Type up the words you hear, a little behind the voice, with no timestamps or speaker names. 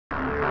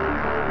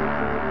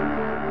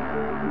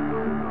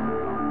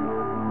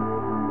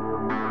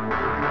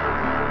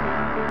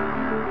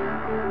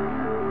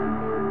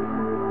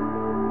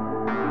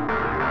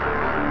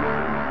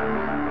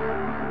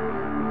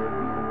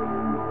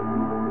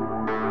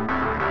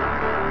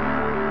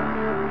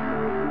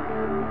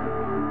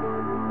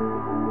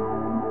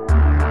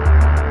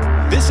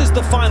This is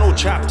the final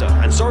chapter,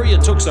 and sorry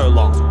it took so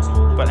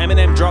long, but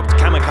Eminem dropped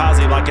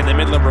Kamikaze like in the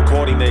middle of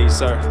recording these,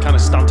 so it kind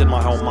of stunted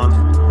my whole month.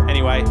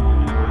 Anyway,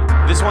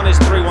 this one is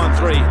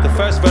 313. The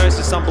first verse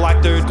is some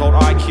black dude called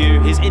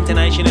IQ. His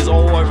intonation is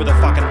all over the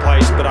fucking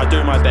place, but I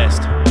do my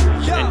best.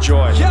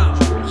 Enjoy.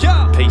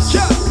 Peace.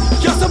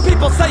 Yo, some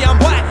people say I'm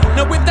whack.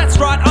 Now if that's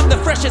right, I'm the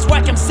freshest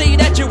whack MC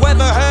that you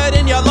ever heard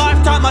in your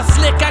lifetime. My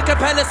slick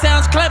acapella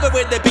sounds clever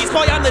with the beats.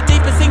 Boy, I'm the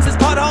deepest things as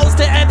potholes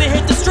to ever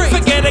hit the street.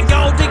 Forget a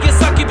gold digger,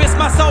 succubus,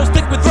 my soul's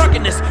thick with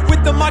ruggedness.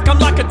 With the mic, I'm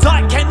like a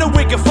dyke, can't no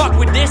wigga fuck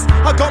with this.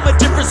 I got my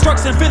different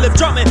strokes than Philip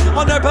Drummond.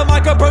 On open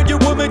mic, I burn your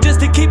woman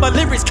just to keep my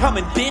lyrics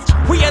coming, bitch.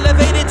 We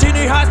elevated to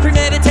new heights,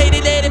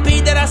 premeditated. Let it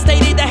be that I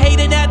stated, they hate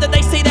it now that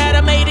they see that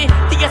I made it.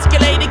 The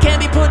escalated can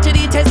be put to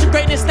the test of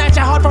greatness. Snatch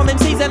a heart from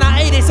MCs and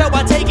I ate it, so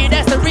I take it,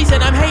 that's the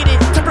reason I'm hated.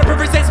 Temperament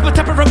presents my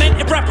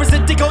temperament, it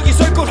representing all you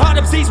so-called hard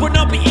MCs would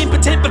not be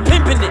impotent but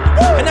pimping it.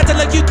 And acting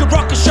like you could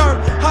rock a show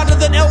harder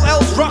than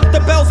LLs rock the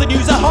bells and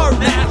use a hoe.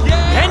 Now,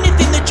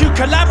 anything that you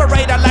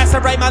collaborate, I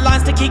lacerate my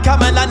lines to keep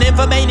coming like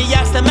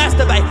nymphomaniacs to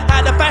masturbate.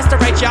 How to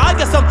fascinate you, I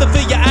got something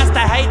for your ass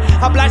to hate.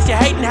 I blast your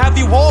hate and have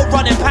you all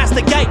running past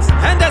the gates.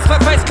 And that's for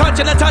face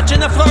clutching and touching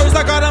the flows.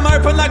 I got them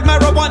open like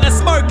marijuana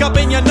smoke up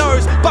in your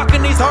nose.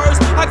 Bucking these hoes,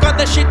 I got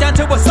the shit down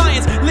to a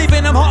science.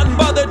 Leaving them hot and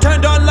bothered,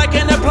 turned on like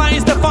an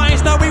appliance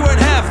defiance. No, we won't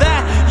have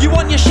that. You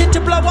want your shit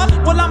to blow up?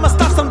 Well, I'ma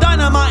stuff some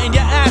dynamite in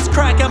your ass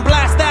crack and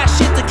blast that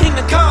shit to King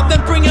the Carp.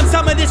 Then bring him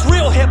some of this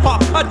real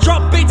hip-hop. I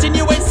drop beats and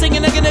you ain't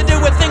singing, they're gonna do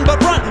a thing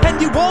but run. And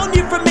you all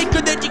knew from me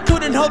good that you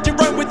couldn't hold your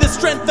own with the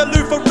strength of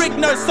Lou for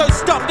Rigno. So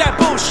stop that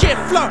bullshit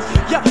flow.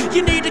 Yeah,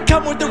 you need to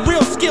come with the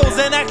real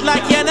skills and act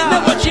like you know.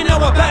 Know what you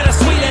know about a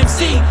sweet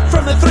MC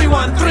from the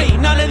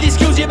 313. None of these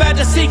skills you're about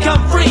to see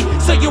come free.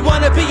 So you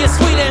wanna be a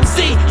sweet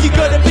MC, you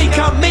gotta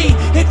become me.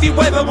 If you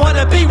ever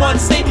wanna be one,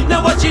 see.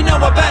 Know what you know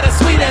about a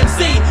sweet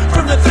MC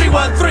from the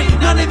 313.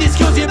 None of these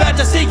skills you're about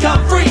to see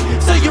come free.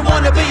 So you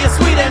wanna be a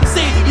sweet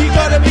MC, you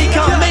gotta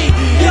become me.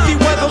 If you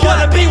ever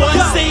wanna be one,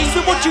 see.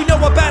 So what you know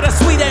about a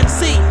sweet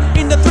MC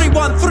in the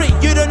 313?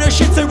 You don't know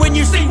shit, so when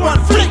you see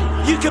one fleet,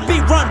 you could be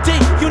run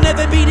deep, you'll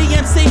never be the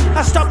MC.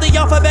 I stopped the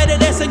alphabet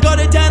at S and got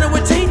it down to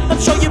a T. I'm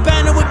sure you're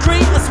bound to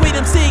agree. A sweet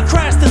MC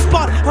crashed the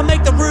spot. I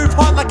make the roof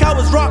hot like I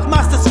was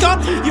Rockmaster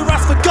Scott. Your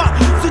ass forgot,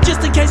 so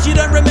just in case you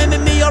don't remember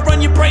me, I'll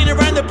run your brain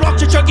around the block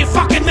to jog your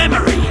fucking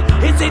memory.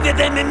 It's either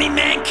them and me,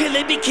 man, kill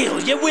it, be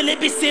killed. Yeah, will it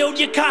be sealed?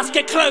 Your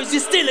casket closed, you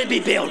still it be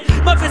built.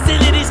 My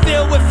facility's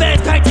filled with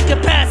fans packed to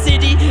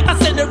capacity. I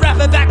send a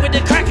rapper back with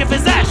the crack of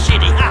his ass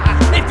shitty.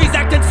 If he's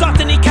acting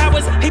soft and he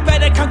cowers, he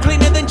better come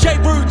cleaner than J.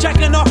 Rue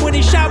jacking off when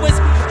he showers.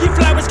 You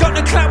flowers got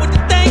no clout with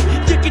the thing.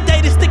 You could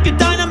date a stick of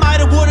dynamite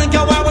and wouldn't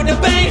go out with a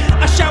bang.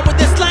 I shout with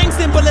the slang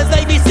simple as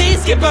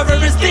ABC. Skip over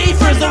his D.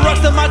 Frizzle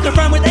rocks the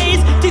microphone with ease.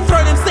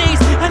 Dethrone MCs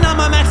and I'm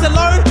a max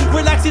alone.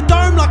 Relax your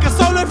dome like a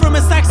solo from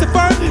a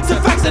saxophone. So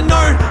facts are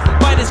known.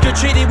 Biters get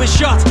treated with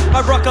shots.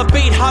 I rock a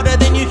beat harder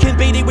than you can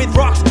beat it with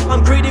rocks.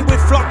 I'm greedy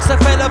with flocks of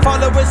fellow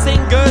followers,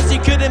 singers. You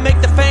couldn't make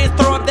the fans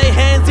throw up their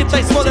hands if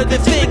they swallowed their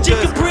fingers. You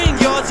can bring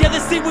yours, yeah,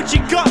 let's see what you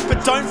got,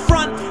 but don't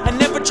front and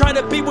never try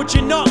to be what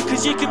you're not,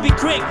 cause you can be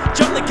quick.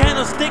 Jump the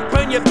candlestick,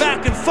 burn your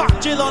back and fuck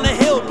Jill on a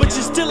hill, but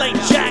you still ain't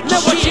jack.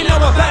 Know what you know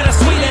about a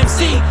sweet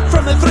MC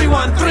from the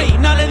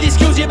 313. None of these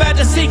skills you're about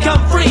to see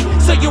come free.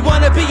 So you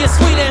wanna be a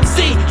sweet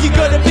MC, you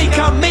gotta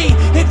become me.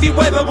 If you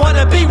ever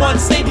wanna be one,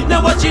 see.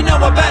 Know what you know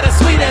about a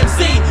sweet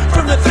MC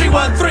from the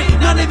 313.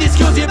 None of these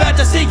skills you're about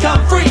to see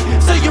come free.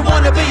 So you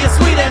wanna be a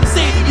sweet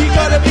MC, you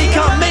gotta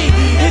become me.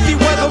 If you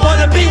ever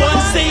wanna be one,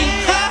 see.